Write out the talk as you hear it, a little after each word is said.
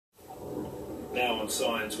Now on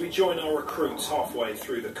Science, we join our recruits halfway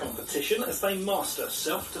through the competition as they master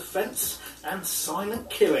self-defence and silent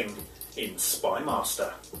killing in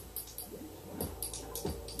SPYMASTER.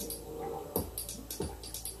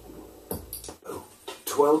 Oh,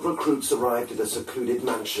 12 recruits arrived at a secluded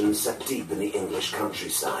mansion set deep in the English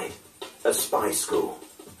countryside, a spy school,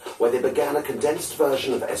 where they began a condensed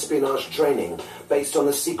version of espionage training based on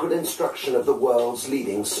the secret instruction of the world's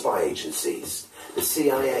leading spy agencies. The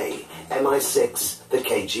CIA, MI6, the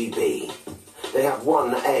KGB. They have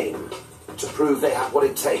one aim, to prove they have what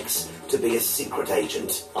it takes to be a secret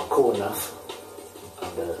agent. I'm cool enough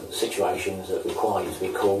under situations that require you to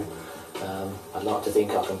be cool. I'd like to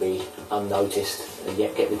think I can be unnoticed and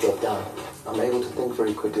yet get the job done. I'm able to think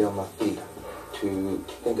very quickly on my feet, to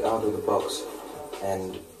think out of the box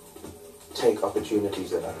and take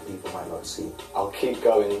opportunities that other people might not see. I'll keep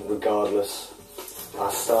going regardless. I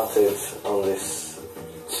started on this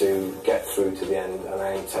to get through to the end, and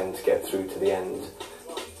I intend to get through to the end.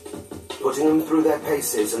 Putting them through their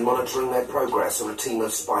paces and monitoring their progress are a team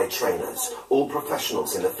of spy trainers, all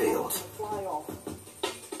professionals in the field.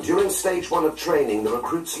 During stage 1 of training, the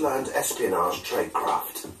recruits learned espionage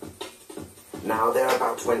tradecraft. Now they're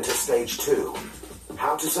about to enter stage 2,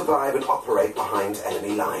 how to survive and operate behind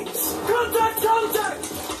enemy lines. Contact! Contact!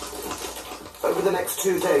 Over the next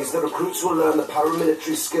 2 days, the recruits will learn the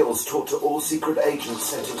paramilitary skills taught to all secret agents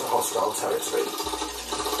sent into hostile territory.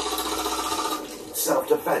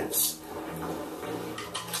 Self-defense,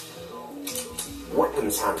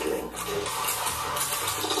 weapons handling,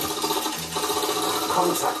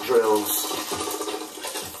 contact drills,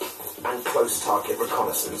 and close target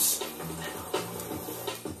reconnaissance.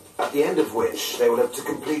 At the end of which, they will have to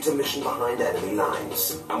complete a mission behind enemy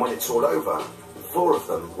lines. And when it's all over, 4 of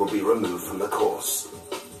them will be removed from the course.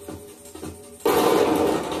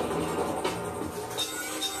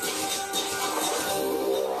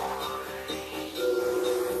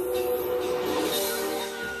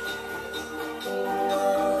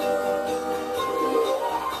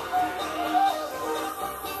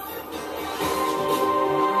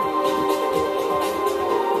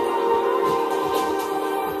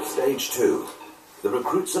 Stage 2. The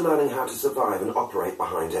recruits are learning how to survive and operate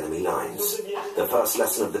behind enemy lines. The first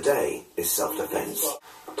lesson of the day is self-defense.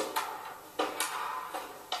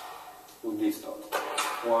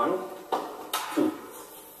 One, two.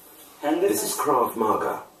 This is Krav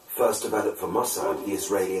Maga, first developed for Mossad, the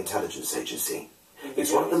Israeli intelligence agency.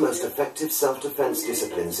 It's one of the most effective self-defense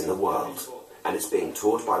disciplines in the world, and it's being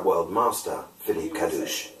taught by World Master Philippe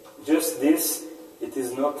Kadouche. Just this, it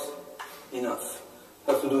is not enough.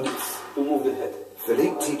 You have to do this, to move the head.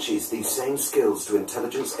 Philippe teaches these same skills to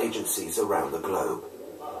intelligence agencies around the globe.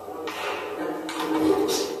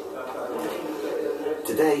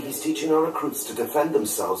 Today, he's teaching our recruits to defend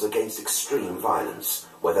themselves against extreme violence,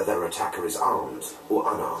 whether their attacker is armed or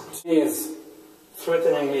unarmed. He is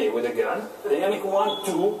threatening me with a gun. Dynamic 1,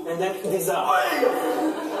 2, and then disarm.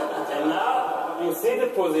 And now, you see the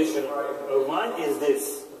position of mine is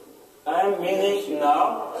this. I'm meaning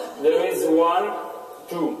now, there is 1,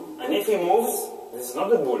 2. And if he moves, this is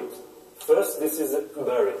not a bullet. First, this is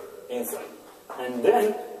buried inside. And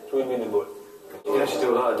then, it will be the bullet. You can actually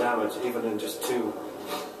do a lot of damage, even in just two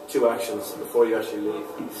actions before you actually leave.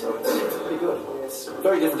 So it's pretty good. It's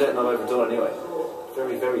very different to anything I've ever done anyway.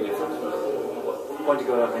 Very, very different. Point to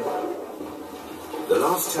go at me. The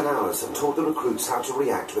last 10 hours have taught the recruits how to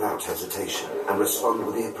react without hesitation and respond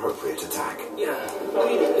with the appropriate attack.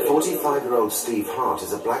 45-year-old Steve Hart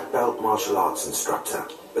is a black belt martial arts instructor,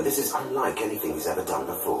 but this is unlike anything he's ever done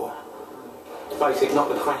before. Basically, knock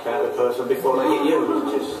the crap out of the person before they hit you,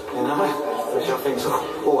 which I think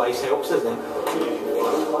always helps, doesn't it?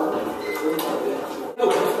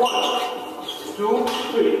 1, 2,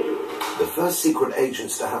 3. The first secret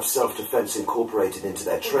agents to have self-defense incorporated into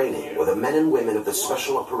their training were the men and women of the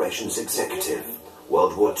Special Operations Executive,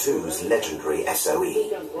 World War II's legendary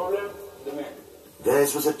SOE.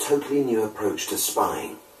 Theirs was a totally new approach to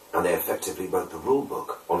spying, and they effectively wrote the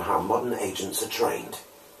rulebook on how modern agents are trained.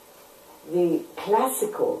 The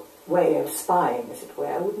classical way of spying, as it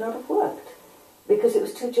were, would not have worked, because it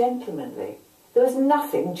was too gentlemanly. There was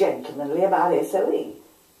nothing gentlemanly about SOE.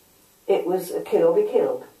 It was a kill or be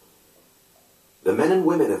killed. The men and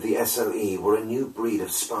women of the SOE were a new breed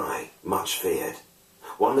of spy, much feared.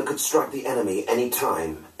 One that could strike the enemy any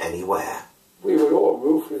time, anywhere. We were all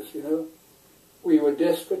ruthless, you know. We were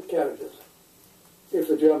desperate characters. If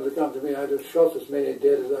the Germans had come to me, I'd have shot as many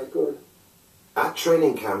dead as I could. At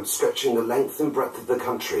training camps stretching the length and breadth of the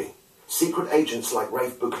country, secret agents like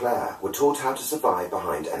Rafe Beauclair were taught how to survive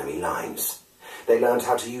behind enemy lines. They learned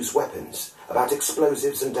how to use weapons, about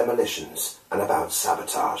explosives and demolitions, and about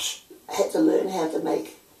sabotage. I had to learn how to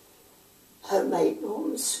make homemade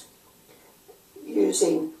bombs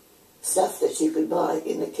using stuff that you could buy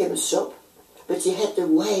in the chemist shop, but you had to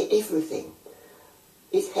weigh everything.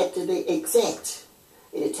 It had to be exact.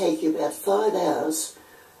 It'd take you about 5 hours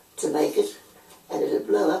to make it, and it'd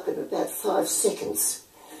blow up in about 5 seconds.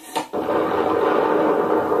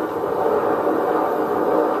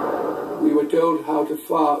 We were told how to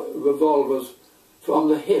fire revolvers from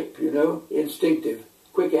the hip, you know, instinctive,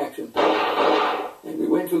 quick action. And we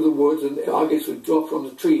went through the woods, and the targets would drop from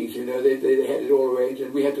the trees, you know, they had it all arranged,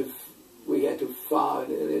 and we had to fire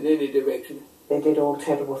in any direction. They did all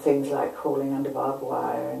terrible things like crawling under barbed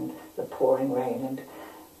wire and the pouring rain and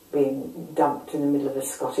being dumped in the middle of a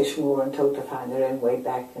Scottish moor and told to find their own way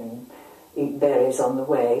back and eat berries on the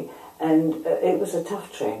way. And it was a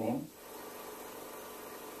tough training.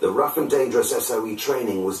 The rough and dangerous SOE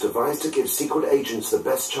training was devised to give secret agents the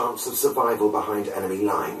best chance of survival behind enemy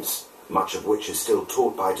lines, much of which is still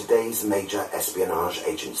taught by today's major espionage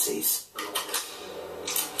agencies.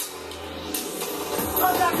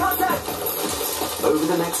 Contact, contact! Over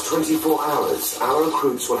the next 24 hours, our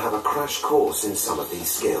recruits will have a crash course in some of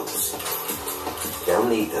these skills. They'll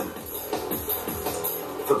need them.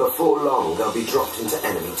 For before long, they'll be dropped into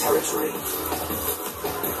enemy territory,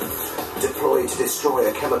 deployed to destroy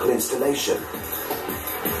a chemical installation.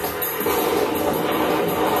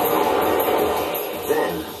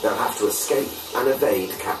 Then they'll have to escape and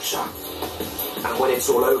evade capture. And when it's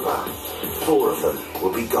all over, 4 of them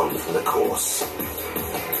will be gone from the course.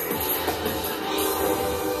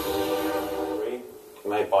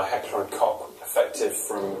 Made by Heckler & Koch, effective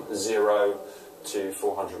from 0 to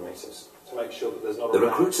 400 metres. To make sure that there's not the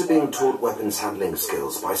recruits are being taught weapons handling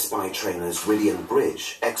skills by spy trainers William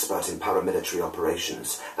Bridge, expert in paramilitary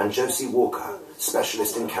operations, and Josie Walker,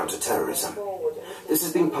 specialist in counter-terrorism. This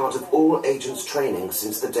has been part of all agents' training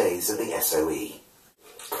since the days of the SOE.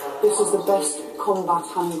 This is the best combat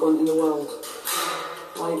handgun in the world.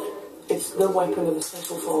 Like, it's the weapon of the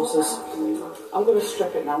Special Forces. I'm going to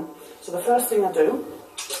strip it now. So the first thing I do...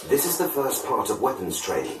 This is the first part of weapons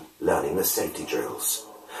training, learning the safety drills.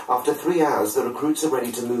 After 3 hours, the recruits are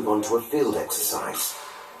ready to move on to a field exercise.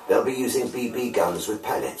 They'll be using BB guns with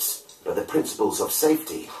pellets, but the principles of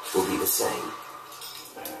safety will be the same.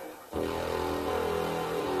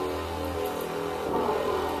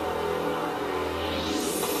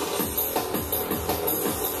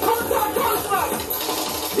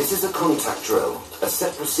 This is a contact drill, a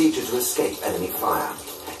set procedure to escape enemy fire.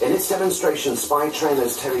 In its demonstration, spy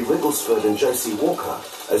trainers Terry Wigglesford and Josie Walker,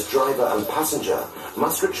 as driver and passenger,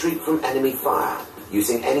 must retreat from enemy fire,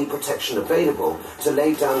 using any protection available to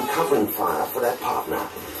lay down covering fire for their partner.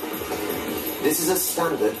 This is a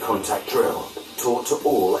standard contact drill, taught to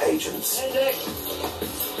all agents.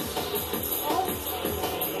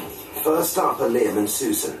 First up are Liam and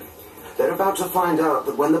Susan. They're about to find out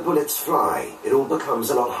that when the bullets fly, it all becomes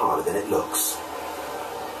a lot harder than it looks.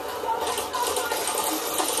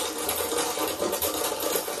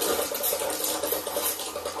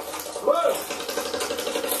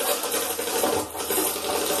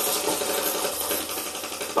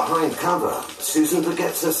 Behind cover, Susan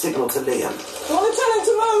forgets her signal to Liam. Tell Lieutenant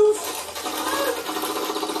to move!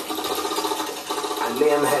 And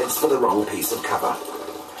Liam heads for the wrong piece of cover.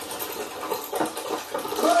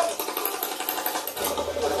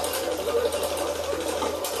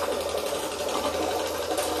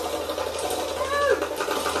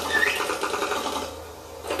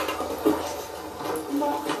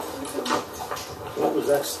 What was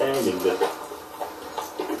that standing bit?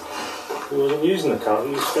 He wasn't using the car,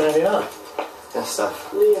 he was standing up. Yes, sir.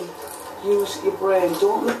 Liam, use your brain.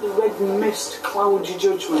 Don't let the red mist cloud your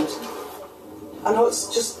judgment. I know it's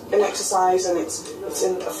just an exercise and it's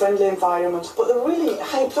in a friendly environment, but they're really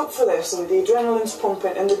hyped up for this and the adrenaline's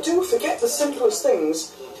pumping and they do forget the simplest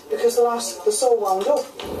things because they're so wound up.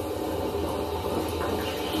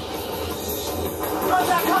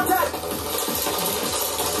 Contact, contact!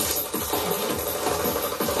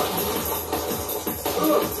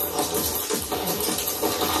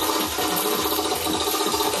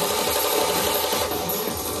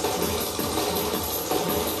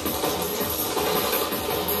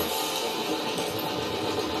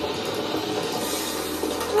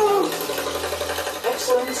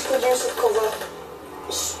 Excellent, good use of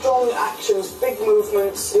cover, strong actions, big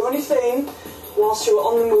movements. The only thing, whilst you were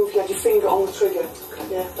on the move, you had your finger on the trigger.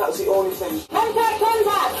 Yeah, that was the only thing. Contact,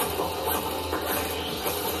 contact!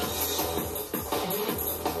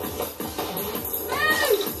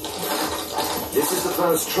 This is the the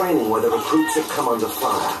first training where the recruits have come under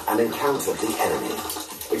fire and encountered the enemy.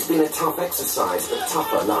 It's been a tough exercise, but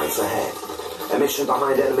tougher lies ahead. A mission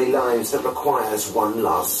behind enemy lines that requires one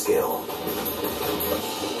last skill.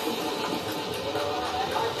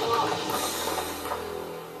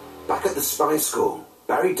 Back at the spy school,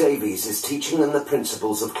 Barry Davies is teaching them the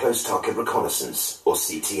principles of close target reconnaissance, or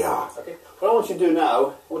CTR. Okay. What I want you to do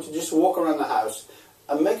now, I want you to just walk around the house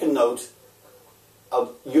and make a note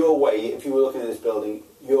of your way, if you were looking at this building,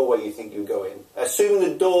 your way you think you go in. Assuming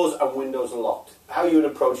the doors and windows are locked, how you would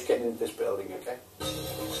approach getting into this building, okay?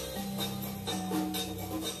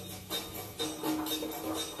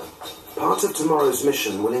 Part of tomorrow's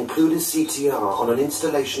mission will include a CTR on an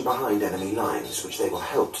installation behind enemy lines, which they will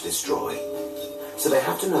help to destroy. So they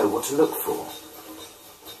have to know what to look for.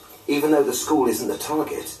 Even though the school isn't the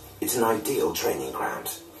target, it's an ideal training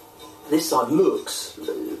ground. This side looks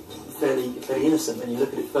fairly innocent when you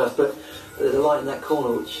look at it first, but there's a light in that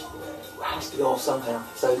corner which has to go off somehow.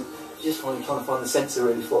 So just trying to find the sensor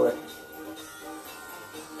really for it.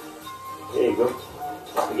 There you go.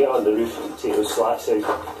 You get on the roof and take those slats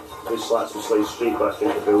out. Those slats will slide straight back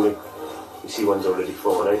into the building. You see one's already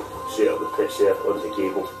fallen out, straight up the pitch there, onto the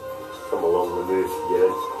cable. Come along the move, you're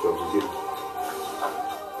in, jobs are good.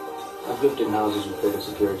 I've lived in houses with better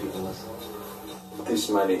security than this. This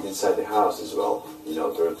money inside the house as well. You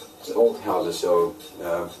know, the old houses, so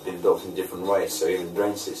been built in different ways, so even the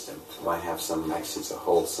drain system might have some exits or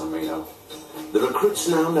holes somewhere, you know. The recruits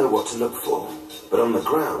now know what to look for, but on the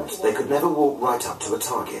ground, they could never walk right up to a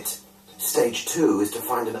target. Stage 2 is to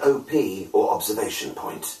find an OP or observation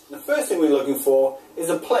point. The first thing we're looking for is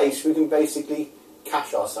a place we can basically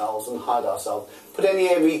cache ourselves and hide ourselves. Put any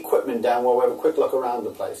heavy equipment down while we have a quick look around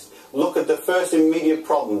the place. Look at the first immediate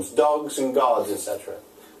problems, dogs and guards, etc.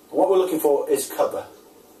 What we're looking for is cover.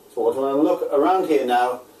 So we're going to look around here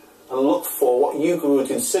now and look for what you would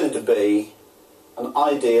consider to be an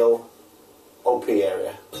ideal OP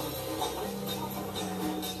area.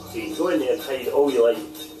 So you can go in there and hide all you like,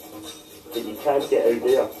 but you can't get out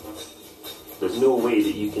there. There's no way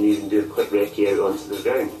that you can even do a quick recce out onto the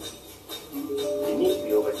ground. You need to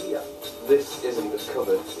be over here. This isn't as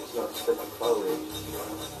covered, it's not split and foliage.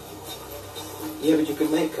 Yeah, but you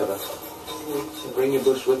could make cover. And bring your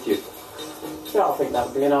bush with you. Yeah, I think that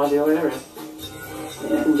would be an ideal area.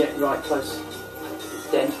 Yeah, you can get right close. It's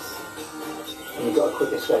dense. And you've got a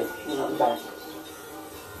quick escape. You're not back.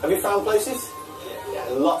 Have you found places? Yeah,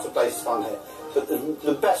 lots of places found here. But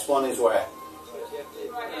the best one is where?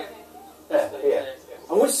 Yeah, here.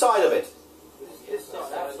 On which side of it?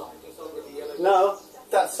 No,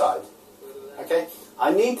 that side. Okay?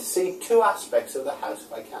 I need to see two aspects of the house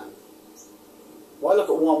if I can. Why look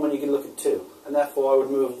at one when you can look at two? And therefore I would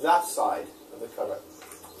move that side of the cover.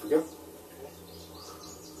 Okay?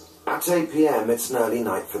 At 8 PM, it's an early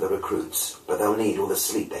night for the recruits, but they'll need all the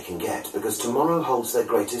sleep they can get because tomorrow holds their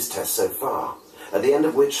greatest test so far, at the end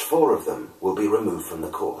of which 4 of them will be removed from the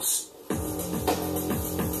course.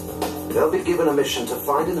 They'll be given a mission to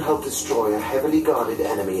find and help destroy a heavily guarded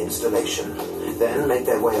enemy installation, then make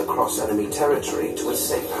their way across enemy territory to a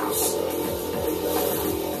safe house.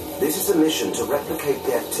 This is a mission to replicate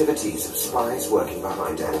the activities of spies working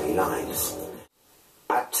behind enemy lines.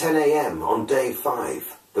 At 10 AM on day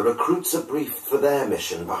 5, the recruits are briefed for their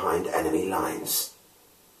mission behind enemy lines.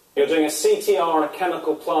 You're doing a CTR on a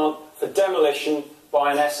chemical plant for demolition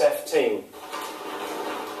by an SF team.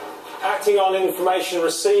 Acting on information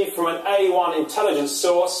received from an A1 intelligence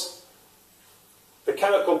source, the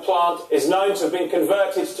chemical plant is known to have been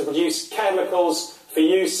converted to produce chemicals for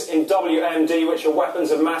use in WMD, which are weapons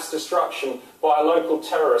of mass destruction, by a local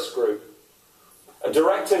terrorist group. A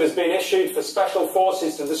directive has been issued for special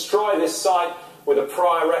forces to destroy this site with a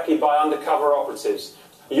prior recce by undercover operatives.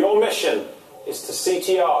 Your mission is to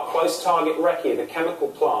CTR, close target recce, the chemical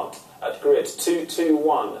plant at grid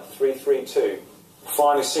 221332.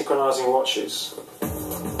 Finally synchronising watches.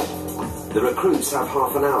 The recruits have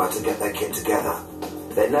half an hour to get their kit together.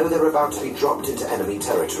 They know they're about to be dropped into enemy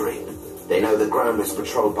territory. They know the ground is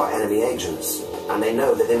patrolled by enemy agents, and they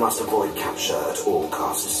know that they must avoid capture at all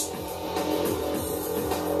costs.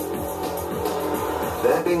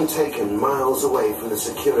 They're being taken miles away from the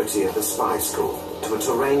security of the spy school to a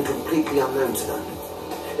terrain completely unknown to them.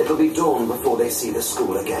 It'll be dawn before they see the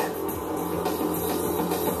school again.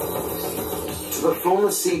 To perform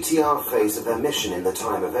the CTR phase of their mission in the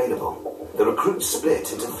time available, the recruits split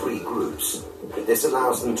into 3 groups. This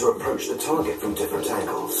allows them to approach the target from different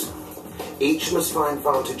angles. Each must find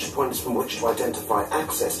vantage points from which to identify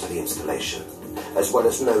access to the installation, as well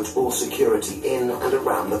as note all security in and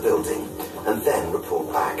around the building, and then report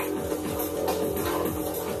back.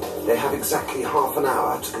 They have exactly half an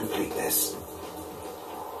hour to complete this.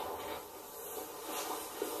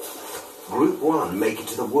 Group 1 make it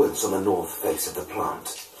to the woods on the north face of the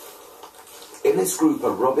plant. In this group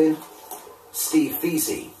are Robin, Steve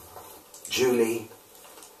Feasey, Julie,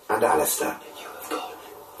 and Alistair. You have got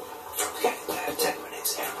from getting there 10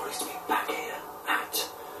 minutes. Everybody's to be back here at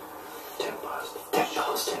 10 past. 10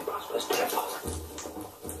 past. 10 past. Where's 10 past?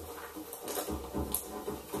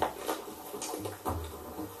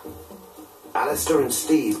 Alistair and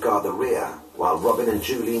Steve guard the rear, while Robin and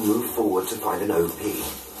Julie move forward to find an OP.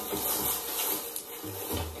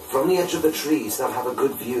 From the edge of the trees, they'll have a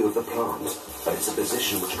good view of the plant, but it's a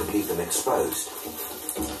position which could leave them exposed.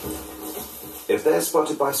 If they're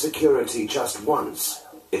spotted by security just once,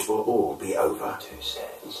 it will all be over. 2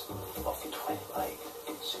 sets of 28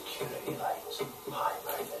 security lanes,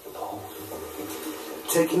 high-rated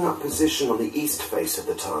poles. Taking up position on the east face of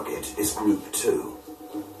the target is Group 2.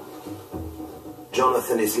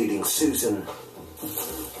 Jonathan is leading Susan,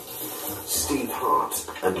 Steve Hart,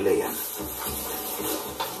 and Liam.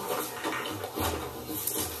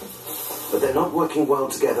 But they're not working well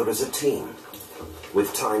together as a team.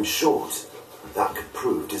 With time short, that could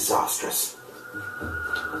prove disastrous. We've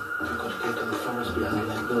got to get to the forest behind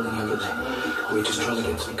that building over there. We're just trying to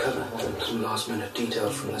get some cover. Some last-minute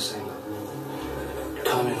details from the same.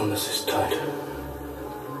 Timing on this is tight.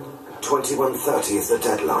 21:30 is the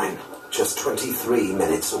deadline. Just 23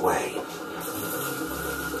 minutes away.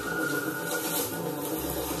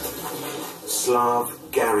 Slav,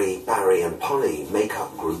 Gary, Barry and Polly make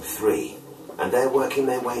up Group 3, and they're working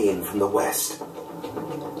their way in from the west.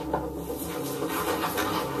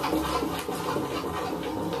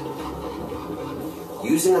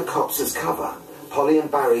 Using a copse as cover, Polly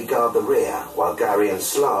and Barry guard the rear, while Gary and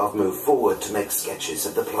Slav move forward to make sketches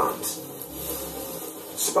of the plant.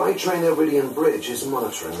 Spy trainer Iridian Bridge is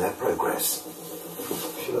monitoring their progress.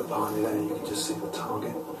 If you look behind me there, you can just see the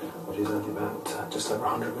target, which is only about just over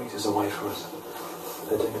 100 metres away from us.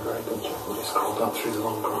 They're doing a very good job. We just crawled up through the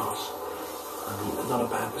long grass. Not a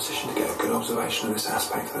bad position to get a good observation of this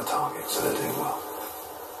aspect of the target, so they're doing well.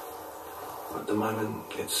 At the moment,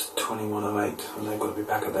 it's 21:08, and they've got to be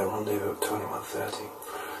back at their rendezvous at 21:30.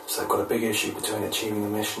 So they've got a big issue between achieving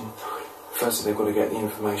the mission. Firstly, they've got to get the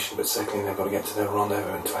information, but secondly, they've got to get to their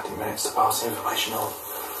rendezvous in 20 minutes to pass the information on.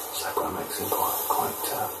 So they've got to make some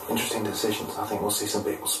quite interesting decisions. I think we'll see some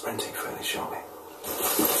people sprinting fairly shortly.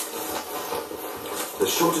 The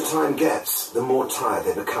shorter time gets, the more tired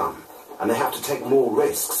they become, and they have to take more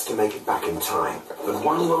risks to make it back in time. But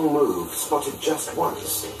one wrong move, spotted just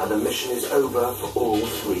once, and the mission is over for all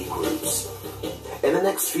 3 groups. In the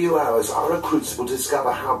next few hours, our recruits will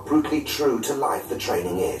discover how brutally true to life the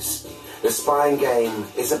training is. The spying game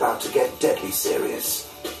is about to get deadly serious.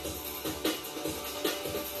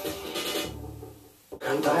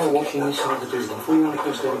 And they are watching this side of the building. If we want to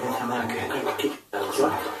push them, we can come out again. Okay, that's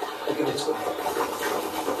right. Okay, let's go.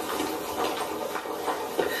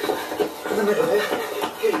 In the middle there.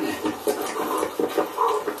 Get in there.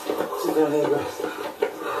 Sit down there, bro.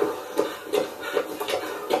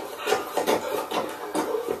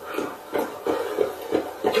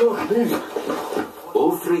 Come on, move.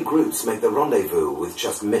 All 3 groups make the rendezvous with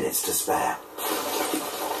just minutes to spare.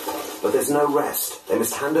 But there's no rest. They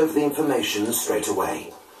must hand over the information straight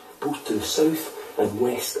away. Both to the south and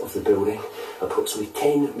west of the building, approximately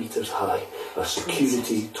 10 metres high, a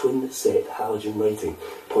security twin-set halogen rating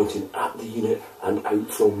pointing at the unit and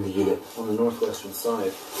out from the unit. On the northwestern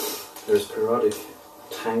side, there's periodic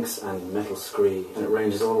tanks and metal scree, and it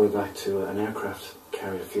ranges all the way back to an aircraft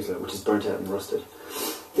carrier fuselage, which is burnt out and rusted.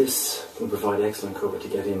 This can provide excellent cover to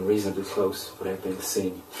get in reasonably close without being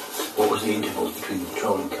seen. What was the interval between the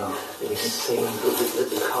patrol and car? It was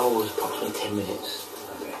the car was approximately 10 minutes.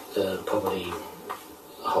 Okay. Probably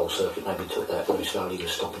the whole circuit maybe took that very slowly,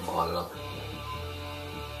 was stopping quite a lot.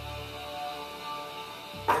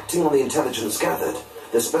 Acting on the intelligence gathered,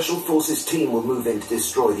 the Special Forces team will move in to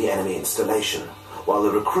destroy the enemy installation, while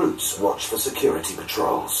the recruits watch for security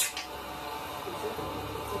patrols.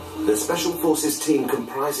 The Special Forces team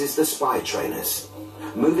comprises the spy trainers.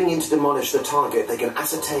 Moving in to demolish the target, they can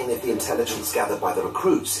ascertain if the intelligence gathered by the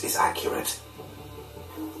recruits is accurate.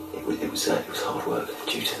 It was hard work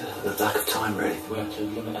due to the lack of time, really. We had to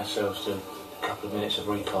limit ourselves to a couple of minutes of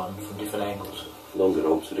recon from different angles. Longer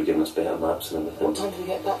ropes would have given us better maps and everything. What time did we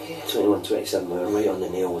get back here? 21:27, we were right on the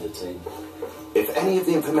nail with the team. If any of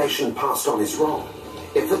the information passed on is wrong,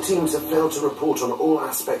 if the teams have failed to report on all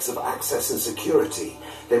aspects of access and security,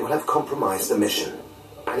 they will have compromised the mission,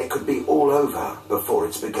 and it could be all over before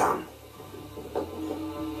it's begun.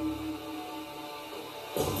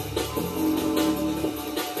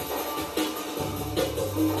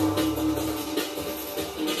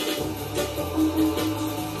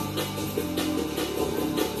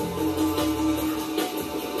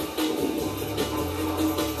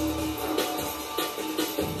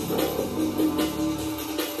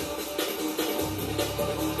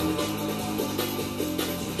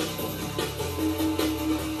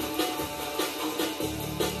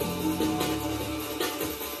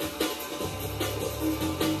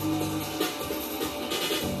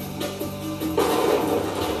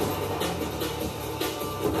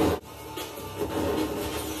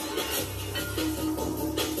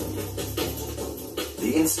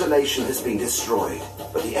 The installation has been destroyed,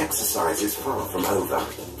 but the exercise is far from over.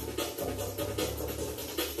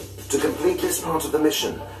 To complete this part of the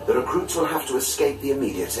mission, the recruits will have to escape the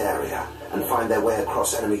immediate area and find their way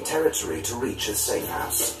across enemy territory to reach a safe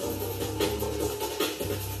house.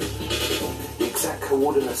 The exact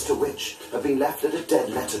coordinates to which have been left at a dead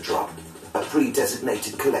letter drop, a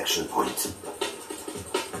pre-designated collection point.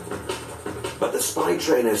 But the spy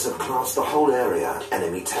trainers have classed the whole area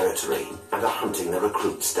enemy territory and are hunting the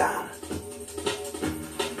recruits down.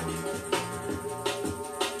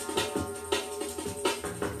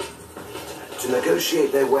 To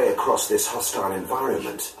negotiate their way across this hostile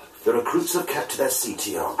environment, the recruits have kept to their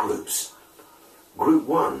CTR groups. Group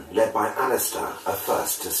 1, led by Alistair, are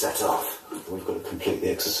first to set off. We've got to complete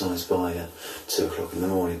the exercise by 2 o'clock in the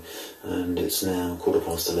morning, and it's now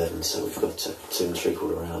 11:15, so we've got 2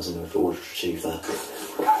 3/4 hours in order to achieve that.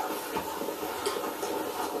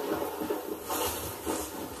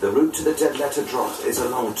 The route to the dead letter drop is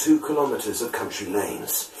along 2 kilometres of country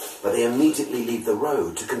lanes, but they immediately leave the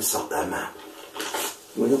road to consult their map.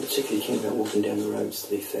 We're not particularly keen about walking down the roads, to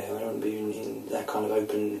be fair. I don't want to be in that kind of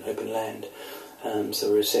open land. So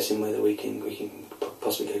we're assessing whether we can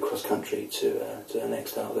possibly go cross country to the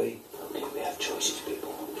next RV. Okay, we have choices,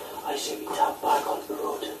 people. I say we tap back on the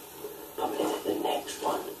road. Coming in at the next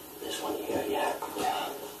one. This one here, yeah.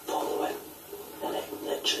 Follow it. And it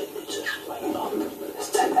literally leads us right up. Let's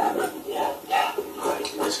take that. Yeah.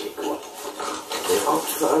 Right, let's keep going. They opt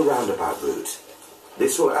for a roundabout route.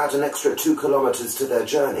 This will add an extra 2 kilometres to their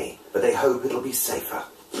journey, but they hope it'll be safer.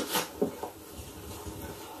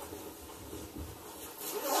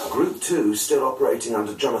 Group 2, still operating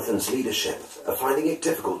under Jonathan's leadership, are finding it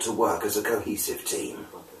difficult to work as a cohesive team.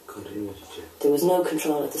 There was no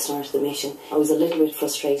control at the start of the mission. I was a little bit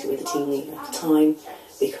frustrated with the team leader at the time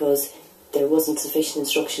because there wasn't sufficient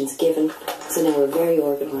instructions given. So now we're very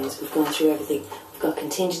organised. We've gone through everything. We've got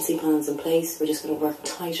contingency plans in place. We're just going to work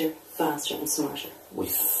tighter, faster and smarter. We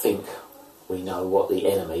think we know what the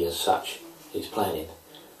enemy as such is planning,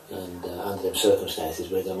 and under them circumstances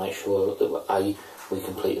we're going to make sure that A, we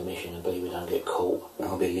complete the mission, and B, we don't get caught.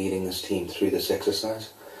 I'll be leading this team through this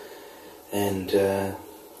exercise, and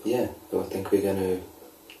yeah, I think we're going to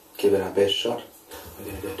give it our best shot.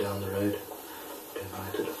 We're going to go down the road, turn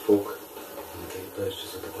right at the fork, and the gate post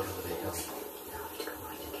is at the bottom of the hill.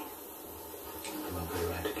 And we'll go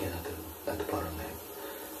right again at the bottom there.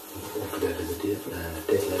 We'll go to the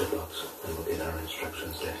dead letterbox, and we'll get our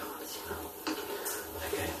instructions there.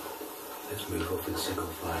 Okay, let's move off in single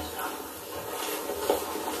file.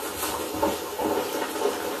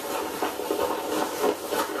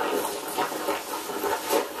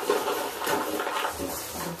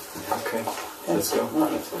 Let's go.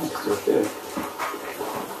 Right, let's do it.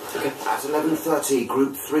 Okay. At 11:30,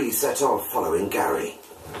 Group 3 set off following Gary.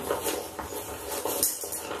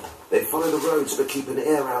 They follow the roads but keep an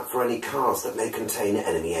ear out for any cars that may contain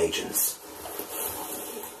enemy agents.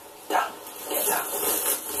 Down. Get down.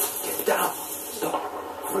 Get down. Stop.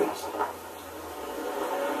 Freeze.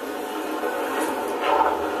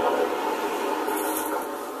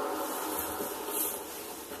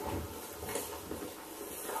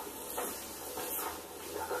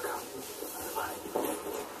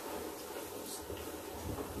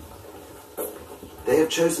 They have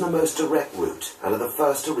chosen the most direct route and are the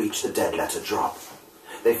first to reach the dead letter drop.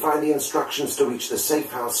 They find the instructions to reach the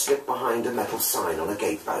safe house slipped behind a metal sign on a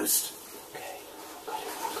gate post.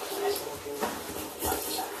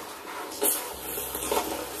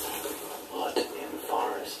 Wood in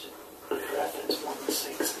forest. Reference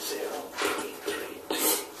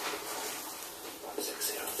 160332.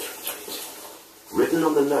 160332. Written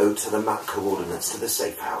on the note are the map coordinates to the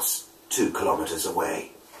safe house, 2 kilometres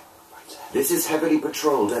away. This is heavily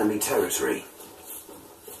patrolled enemy territory,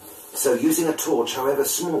 so using a torch, however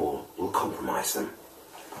small, will compromise them.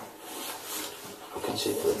 I can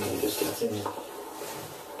see it, let me just get through here.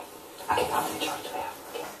 Okay, how many charges do we have?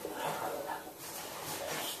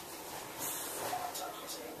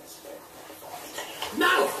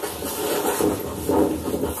 Now!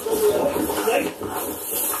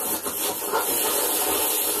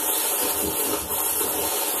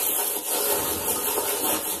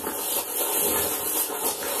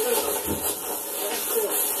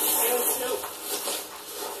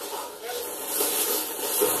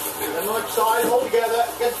 Side, hold together,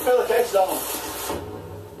 get the pillowcase on.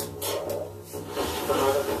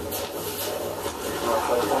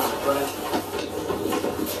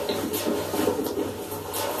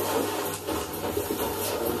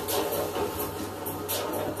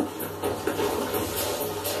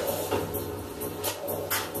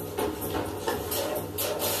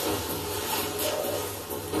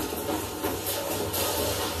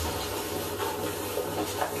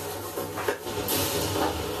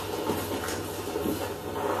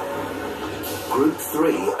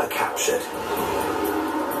 3 are captured.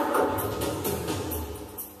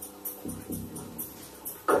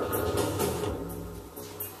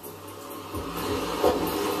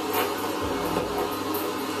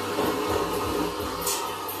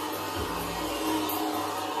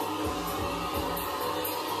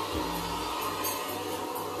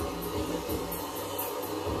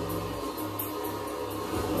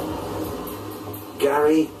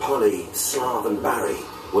 Gary, Polly, Slav and Barry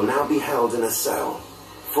will now be held in a cell,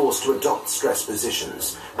 forced to adopt stress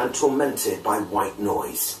positions and tormented by white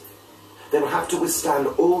noise. They will have to withstand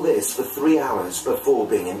all this for 3 hours before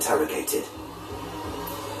being interrogated.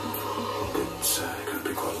 It's going to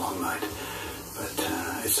be quite a long night, but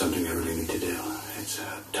it's something they really need to do. It's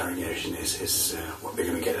interrogation is what they're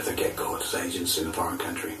going to get if they get caught as agents in a foreign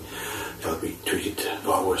country. They'll be treated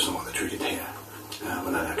far worse than what they're treated here.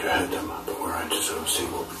 We're not out to hurt them, but we're out to sort of see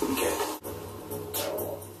what we can get.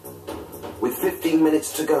 With 15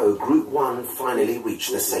 minutes to go, Group 1 finally reach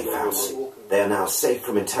the safe house. They are now safe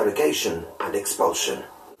from interrogation and expulsion.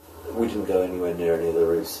 We didn't go anywhere near any of the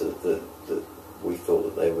routes that we thought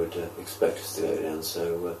that they would expect us to go down,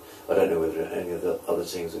 so I don't know whether any of the other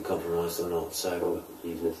teams are compromised or not, so...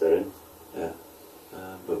 Even if they're in? Yeah.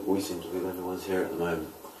 But we seem to be the only ones here at the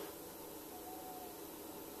moment.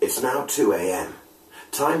 It's now 2 a.m.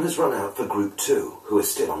 Time has run out for Group 2, who are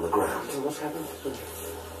still on the ground. What's happened?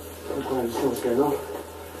 What's going on?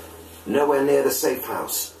 Nowhere near the safe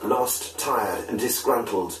house, lost, tired and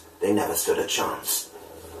disgruntled, they never stood a chance.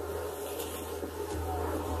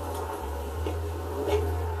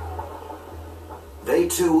 They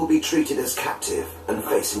too will be treated as captive and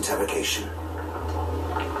face interrogation.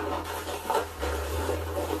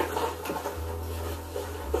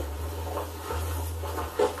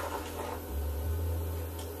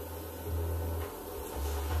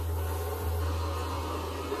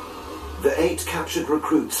 The 8 captured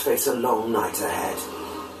recruits face a long night ahead.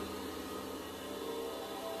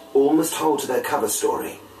 All must hold to their cover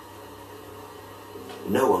story.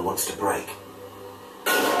 No one wants to break.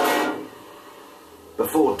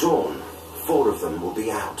 Before dawn, 4 of them will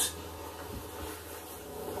be out.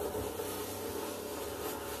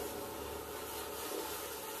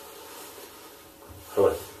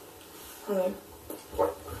 Hello. Hello.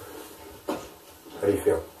 How do you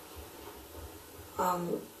feel?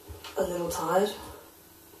 A little tired.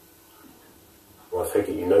 Well, I take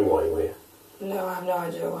it you know why you're here. No, I have no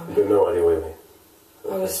idea why I'm You here. have no idea why you're here.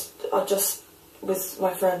 I just, with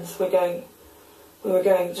my friends, we were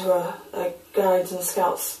going to a Guides and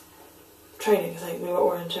Scouts training thing. We were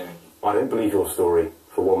orienteering. I don't believe your story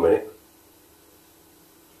for 1 minute.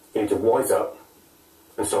 You need to wise up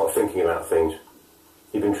and start thinking about things.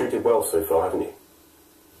 You've been treated well so far, haven't you?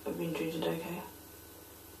 I've been treated okay.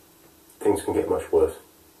 Things can get much worse.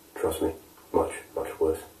 Trust me. Much, much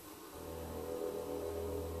worse.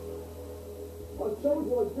 I told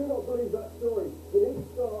you I do not believe that story. You need to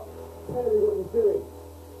start telling me what you're doing.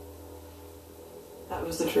 That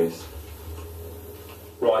was the truth.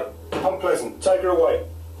 Right. Unpleasant. Take her away.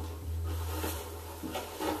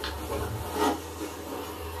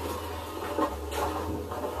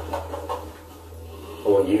 I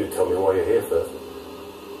want you to tell me why you're here first.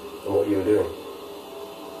 And what you were doing.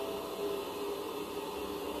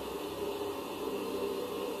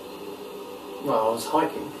 Well, I was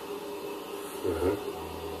hiking. Mm-hmm.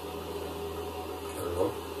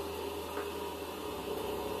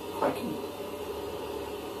 Hiking.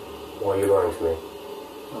 Why are you lying to me?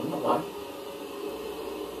 I'm not lying.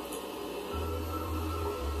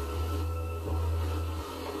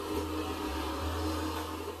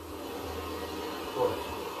 What?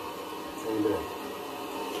 What are you doing?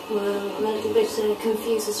 Well, I'm a little bit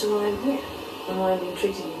confused as to why I'm here and why I'm being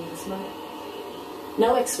treated in this manner.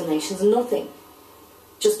 No explanations, nothing.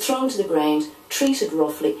 Just thrown to the ground, treated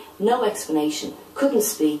roughly, no explanation, couldn't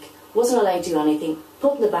speak, wasn't allowed to do anything,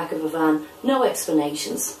 put in the back of a van, no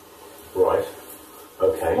explanations. Right.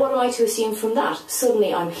 Okay. What am I to assume from that?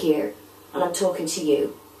 Suddenly I'm here and I'm talking to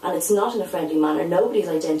you and it's not in a friendly manner, nobody's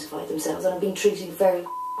identified themselves and I'm being treated very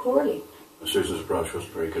poorly. Susan's approach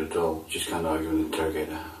wasn't very good at all. Just can't argue with an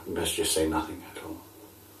interrogator. Best just say nothing at all.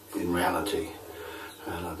 In reality,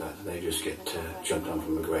 like that, they just get jumped on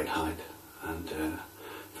from a great height and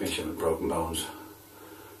finish up with broken bones,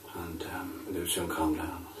 and they would soon calm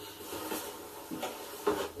down.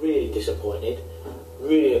 Really disappointed,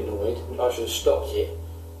 really annoyed. I should have stopped it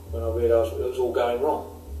when I realised it was all going wrong.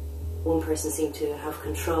 One person seemed to have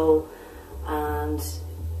control and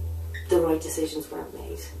the right decisions weren't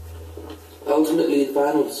made. Ultimately, the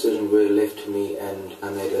final decision were left to me, and I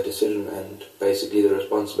made a decision, and basically the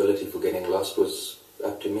responsibility for getting lost was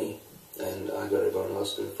up to me. and I got everyone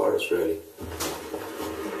lost in the forest, really.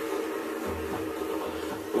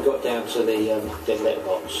 We got down to the dead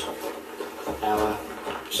letterbox. Our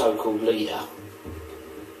so-called leader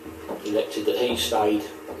elected that he stayed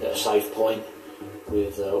at a safe point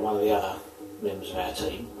with one of the other members of our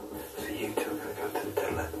team. So you two are going to go to the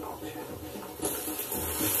dead letterbox, yeah?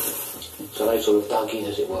 So they sort of dug in,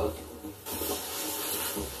 as it were.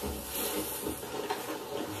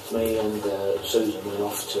 Me and Susan went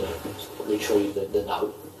off to retrieve the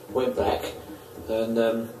note, went back,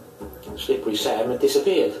 and Slippery Sam had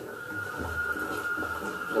disappeared.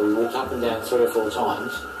 So we walked up and down 3 or 4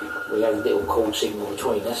 times. We had a little call signal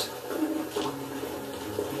between us.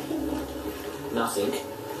 Nothing.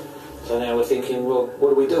 So now we're thinking, well, what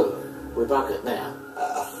do we do? We're buggered now.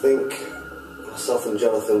 I think myself and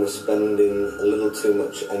Jonathan were spending a little too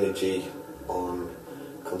much energy on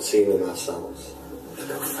concealing ourselves.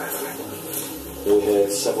 We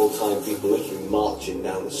heard several times people literally marching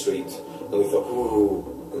down the street, and we thought, ooh,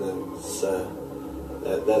 and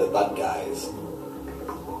then they're the bad guys.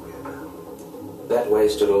 That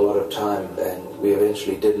wasted a lot of time, and we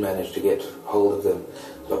eventually did manage to get hold of them,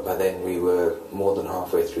 but by then we were more than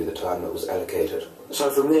halfway through the time that was allocated. So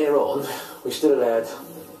from there on, we still allowed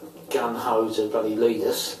gun-ho to bloody lead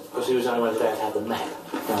us, because he was the only one allowed to have the map.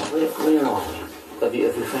 Now, where are we? Have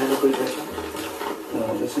you found a good reference?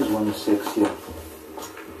 No, this is 1-6, yeah.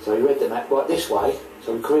 So we read the map right this way,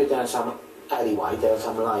 so we cruised down some alleyway, down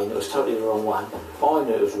some lane. It was totally the wrong one. I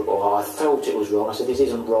knew it was wrong, I felt it was wrong. I said, this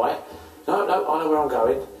isn't right. No, I know where I'm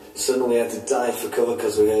going. Suddenly we had to dive for cover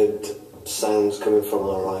because we heard sounds coming from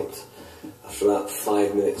our right. After about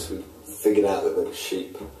 5 minutes we figured out that they were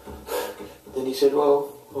sheep. Then he said,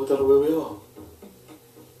 well, I don't know where we are.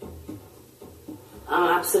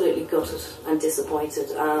 I'm absolutely gutted and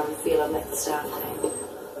disappointed, and I feel I've let the staff down.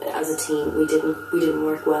 As a team, we didn't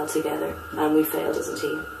work well together, and we failed as a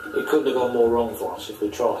team. It couldn't have gone more wrong for us if we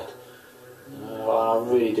tried. I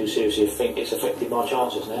really do seriously think it's affected my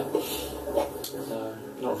chances now.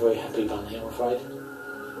 Not a very happy bunny, I'm afraid.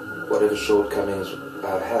 Whatever shortcomings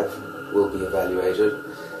I have will be evaluated,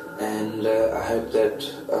 and I hope that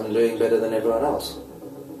I'm doing better than everyone else.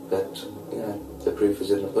 But, you know, the proof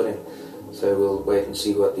is in the pudding. So we'll wait and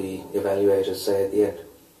see what the evaluators say at the end.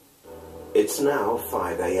 It's now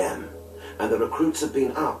 5 a.m, and the recruits have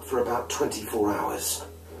been up for about 24 hours.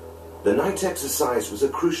 The night exercise was a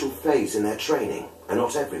crucial phase in their training, and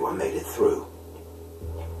not everyone made it through.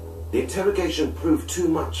 The interrogation proved too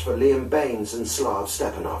much for Liam Baines and Slav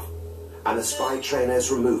Stepanov, and the spy trainers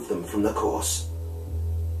removed them from the course.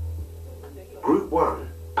 Group 1,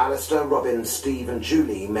 Alistair, Robin, Steve and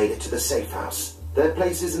Julie made it to the safe house. Their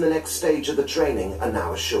places in the next stage of the training are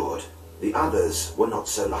now assured. The others were not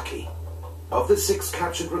so lucky. Of the 6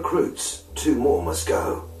 captured recruits, 2 more must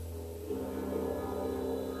go.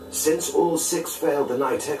 Since all 6 failed the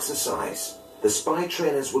night exercise, the spy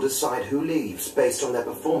trainers will decide who leaves based on their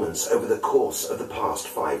performance over the course of the past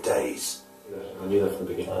 5 days. I knew that from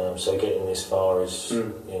the beginning. So getting this far is,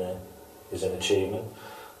 you know, is an achievement,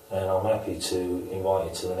 and I'm happy to invite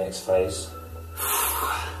you to the next phase.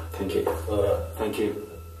 Thank you. Thank you.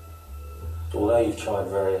 Although you've tried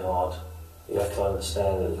very hard, you have to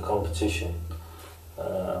understand that the competition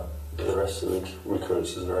for the rest of the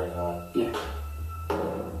recruits is very high. Yeah.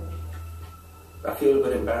 I feel a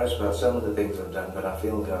bit embarrassed about some of the things I've done, but I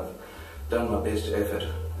feel that I've done my best effort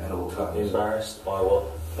at all times. Embarrassed by what?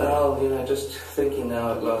 Well, you know, just thinking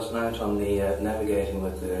now last night on the navigating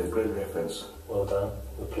with the grid reference. Well done.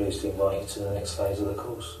 We're pleased to invite you to the next phase of the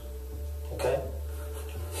course. Okay?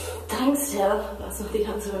 Thanks, Dale. That's not the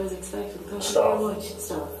answer I was expecting. Thank you very much.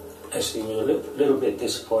 Stop. Actually, we were a little bit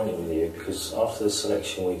disappointed with you because after the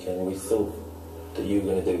selection weekend we thought that you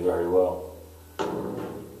were going to do very well.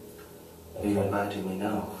 You're inviting me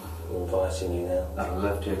now. We're inviting you now. I'd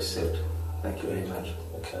love to accept. Thank you very much.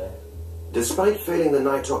 Okay. Despite failing the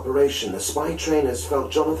night operation, the spy trainers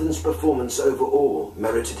felt Jonathan's performance overall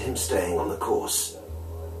merited him staying on the course.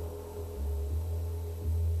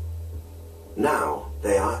 Now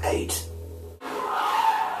they are 8.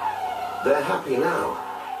 They're happy now,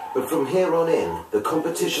 but from here on in, the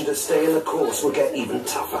competition to stay in the course will get even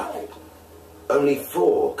tougher. Only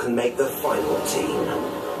 4 can make the final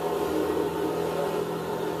team.